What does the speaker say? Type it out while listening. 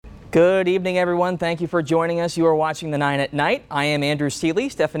Good evening, everyone. Thank you for joining us. You are watching The 9 at Night. I am Andrew Seeley.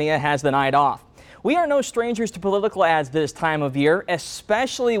 Stephania has the night off. We are no strangers to political ads this time of year,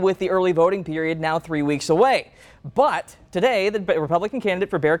 especially with the early voting period now 3 weeks away. But today, the Republican candidate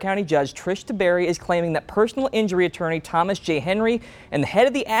for Bexar County Judge Trish DeBerry is claiming that personal injury attorney Thomas J. Henry and the head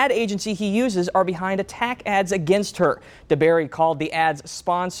of the ad agency he uses are behind attack ads against her. DeBerry called the ad's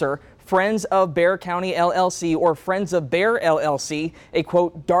sponsor Friends of Bexar County LLC, or Friends of Bexar LLC, a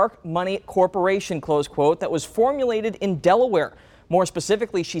quote dark money corporation, close quote, that was formulated in Delaware. More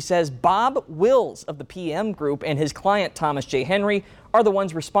specifically, she says Bob Wills of the PM Group and his client Thomas J. Henry are the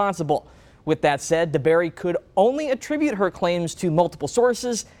ones responsible. With that said, DeBerry could only attribute her claims to multiple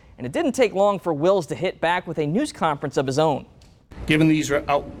sources, and it didn't take long for Wills to hit back with a news conference of his own. Given these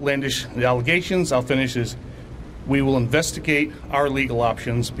outlandish allegations, I'll finish as we will investigate our legal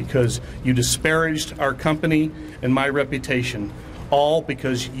options because you disparaged our company and my reputation, all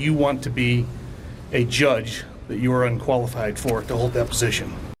because you want to be a judge that you are unqualified for to hold that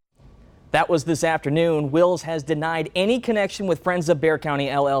position. That was this afternoon. Wills has denied any connection with Friends of Bexar County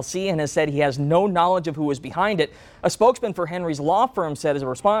LLC and has said he has no knowledge of who was behind it. A spokesman for Henry's law firm said as a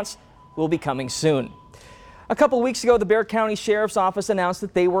response will be coming soon. A couple of weeks ago, the Bexar County Sheriff's Office announced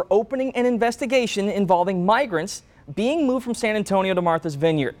that they were opening an investigation involving migrants being moved from San Antonio to Martha's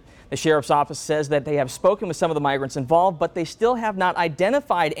Vineyard. The Sheriff's Office says that they have spoken with some of the migrants involved, but they still have not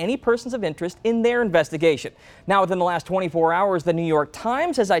identified any persons of interest in their investigation. Now, within the last 24 hours, the New York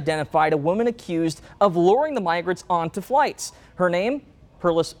Times has identified a woman accused of luring the migrants onto flights. Her name?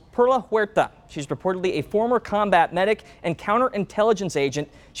 Perla Huerta. She's reportedly a former combat medic and counterintelligence agent.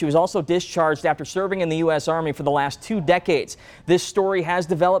 She was also discharged after serving in the U.S. Army for the last 2 decades. This story has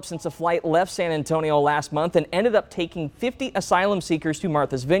developed since a flight left San Antonio last month and ended up taking 50 asylum seekers to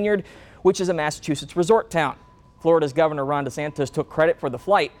Martha's Vineyard, which is a Massachusetts resort town. Florida's Governor Ron DeSantis took credit for the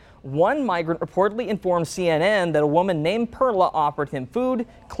flight. One migrant reportedly informed CNN that a woman named Perla offered him food,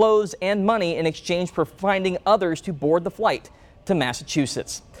 clothes, and money in exchange for finding others to board the flight to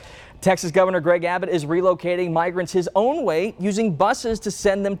Massachusetts. Texas Governor Greg Abbott is relocating migrants his own way, using buses to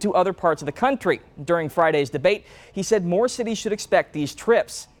send them to other parts of the country. During Friday's debate, he said more cities should expect these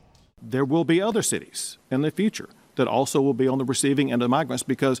trips. There will be other cities in the future that also will be on the receiving end of migrants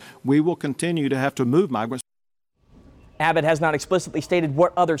because we will continue to have to move migrants. Abbott has not explicitly stated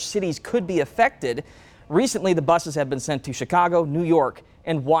what other cities could be affected. Recently, the buses have been sent to Chicago, New York,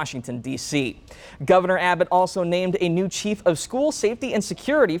 and Washington, D.C. Governor Abbott also named a new chief of school safety and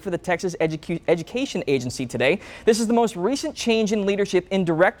security for the Texas Education Agency today. This is the most recent change in leadership in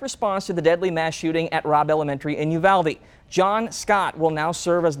direct response to the deadly mass shooting at Robb Elementary in Uvalde. John Scott will now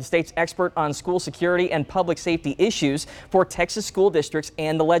serve as the state's expert on school security and public safety issues for Texas school districts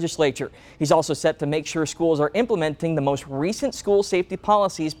and the legislature. He's also set to make sure schools are implementing the most recent school safety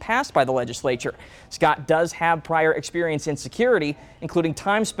policies passed by the legislature. Scott does have prior experience in security, including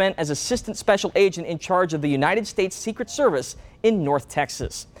time spent as assistant special agent in charge of the United States Secret Service in North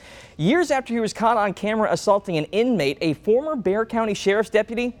Texas. Years after he was caught on camera assaulting an inmate, a former Bexar County Sheriff's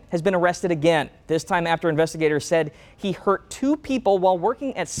deputy has been arrested again. This time after investigators said he hurt 2 people while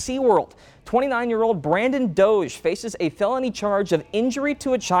working at SeaWorld. 29-year-old Brandon Doge faces a felony charge of injury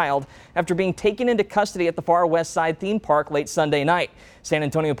to a child after being taken into custody at the Far West Side theme park late Sunday night. San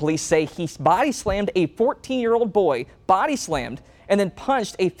Antonio police say he body slammed a 14-year-old boy, and then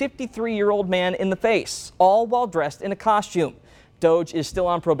punched a 53-year-old man in the face, all while dressed in a costume. Doge is still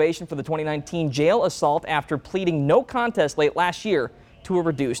on probation for the 2019 jail assault after pleading no contest late last year to a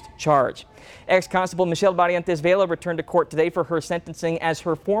reduced charge. Ex-Constable Michelle Barrientos Vela returned to court today for her sentencing as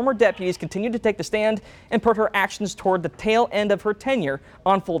her former deputies continued to take the stand and put her actions toward the tail end of her tenure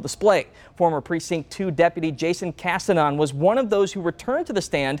on full display. Former Precinct 2 Deputy Jason Castanon was one of those who returned to the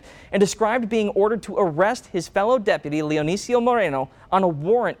stand and described being ordered to arrest his fellow deputy Leonicio Moreno on a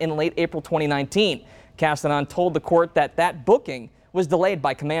warrant in late April 2019. Castanon told the court that that booking was delayed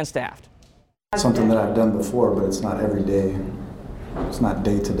by command staff. Something that I've done before, but it's not every day. It's not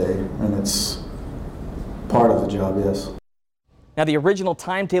day to day, and it's part of the job, yes. Now, the original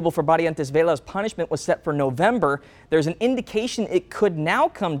timetable for Barrientos Vela's punishment was set for November. There's an indication it could now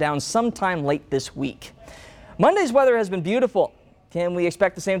come down sometime late this week. Monday's weather has been beautiful. Can we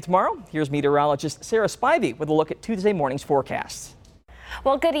expect the same tomorrow? Here's meteorologist Sarah Spivey with a look at Tuesday morning's forecast.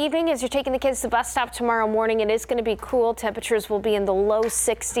 Well, good evening. As you're taking the kids to the bus stop tomorrow morning, it is going to be cool. Temperatures will be in the low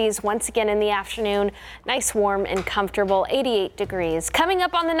 60s once again in the afternoon. Nice, warm and comfortable, 88 degrees. Coming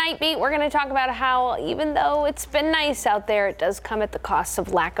up on the Night Beat, we're going to talk about how even though it's been nice out there, it does come at the cost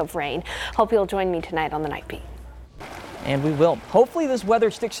of lack of rain. Hope you'll join me tonight on the Night Beat. And we will. Hopefully this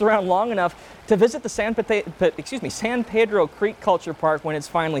weather sticks around long enough to visit the San Pedro Creek Culture Park when it's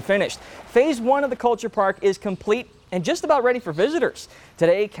finally finished. Phase 1 of the Culture Park is complete and just about ready for visitors.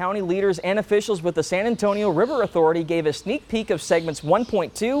 Today, county leaders and officials with the San Antonio River Authority gave a sneak peek of segments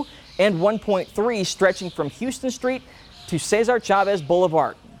 1.2 and 1.3 stretching from Houston Street to Cesar Chavez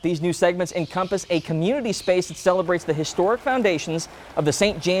Boulevard. These new segments encompass a community space that celebrates the historic foundations of the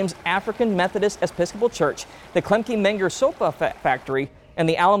St. James African Methodist Episcopal Church, the Klemke Menger Sopa Factory, and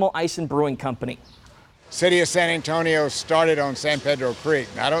the Alamo Ice and Brewing Company. City of San Antonio started on San Pedro Creek,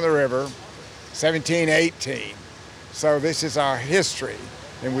 not on the river, 1718. So this is our history,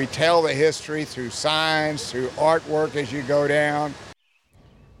 and we tell the history through signs, through artwork as you go down.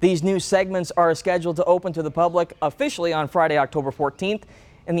 These new segments are scheduled to open to the public officially on Friday, October 14th.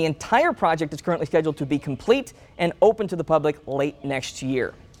 And the entire project is currently scheduled to be complete and open to the public late next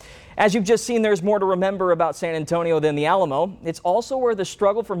year. As you've just seen, there's more to remember about San Antonio than the Alamo. It's also where the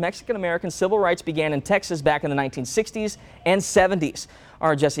struggle for Mexican-American civil rights began in Texas back in the 1960s and 70s.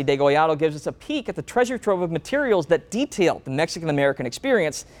 Our Jesse Degollado gives us a peek at the treasure trove of materials that detail the Mexican-American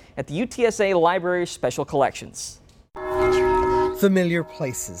experience at the UTSA Library's Special Collections. Familiar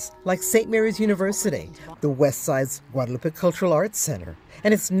places like St. Mary's University, the West Side's Guadalupe Cultural Arts Center,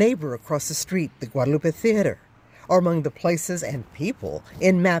 and its neighbor across the street, the Guadalupe Theater, are among the places and people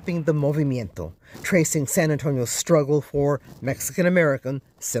in mapping the Movimiento, tracing San Antonio's struggle for Mexican-American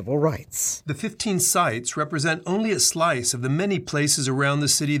civil rights. The 15 sites represent only a slice of the many places around the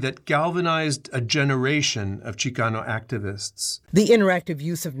city that galvanized a generation of Chicano activists. The interactive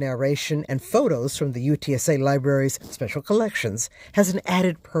use of narration and photos from the UTSA Library's Special Collections has an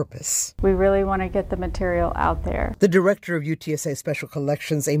added purpose. We really want to get the material out there. The director of UTSA Special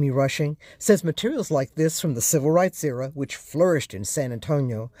Collections, Amy Rushing, says materials like this from the civil rights era, which flourished in San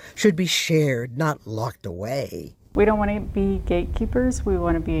Antonio, should be shared, not locked away. We don't want to be gatekeepers, we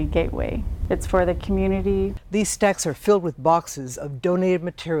want to be a gateway. It's for the community. These stacks are filled with boxes of donated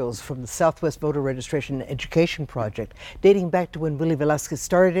materials from the Southwest Voter Registration and Education Project, dating back to when Willie Velazquez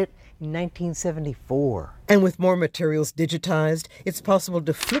started it in 1974. And with more materials digitized, it's possible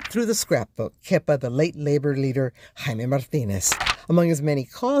to flip through the scrapbook kept by the late labor leader Jaime Martinez. Among his many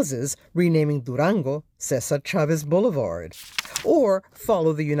causes, renaming Durango Cesar Chavez Boulevard. Or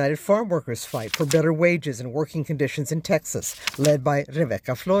follow the United Farm Workers' fight for better wages and working conditions in Texas, led by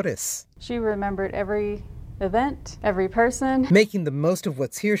Rebecca Flores. She remembered every event, every person. Making the most of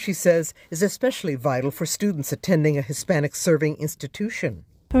what's here, she says, is especially vital for students attending a Hispanic serving institution.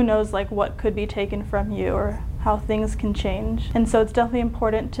 Who knows what could be taken from you or how things can change. And so it's definitely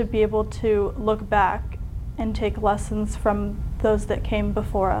important to be able to look back and take lessons from those that came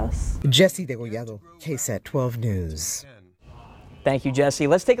before us. Jesse Degollado, KSAT 12 News. Thank you, Jesse.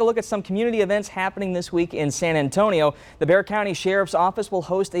 Let's take a look at some community events happening this week in San Antonio. The Bexar County Sheriff's Office will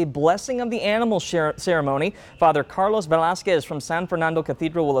host a Blessing of the Animals ceremony. Father Carlos Velazquez from San Fernando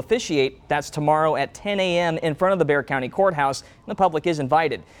Cathedral will officiate. That's tomorrow at 10 a.m. in front of the Bexar County Courthouse. The public is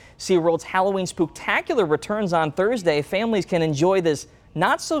invited. SeaWorld's Halloween Spooktacular returns on Thursday. Families can enjoy this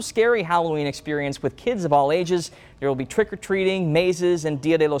not-so-scary Halloween experience with kids of all ages. There will be trick-or-treating, mazes, and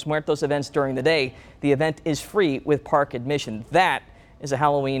Dia de los Muertos events during the day. The event is free with park admission. That is a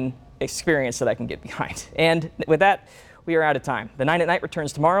Halloween experience that I can get behind. And with that, we are out of time. The 9 at Night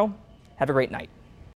returns tomorrow. Have a great night.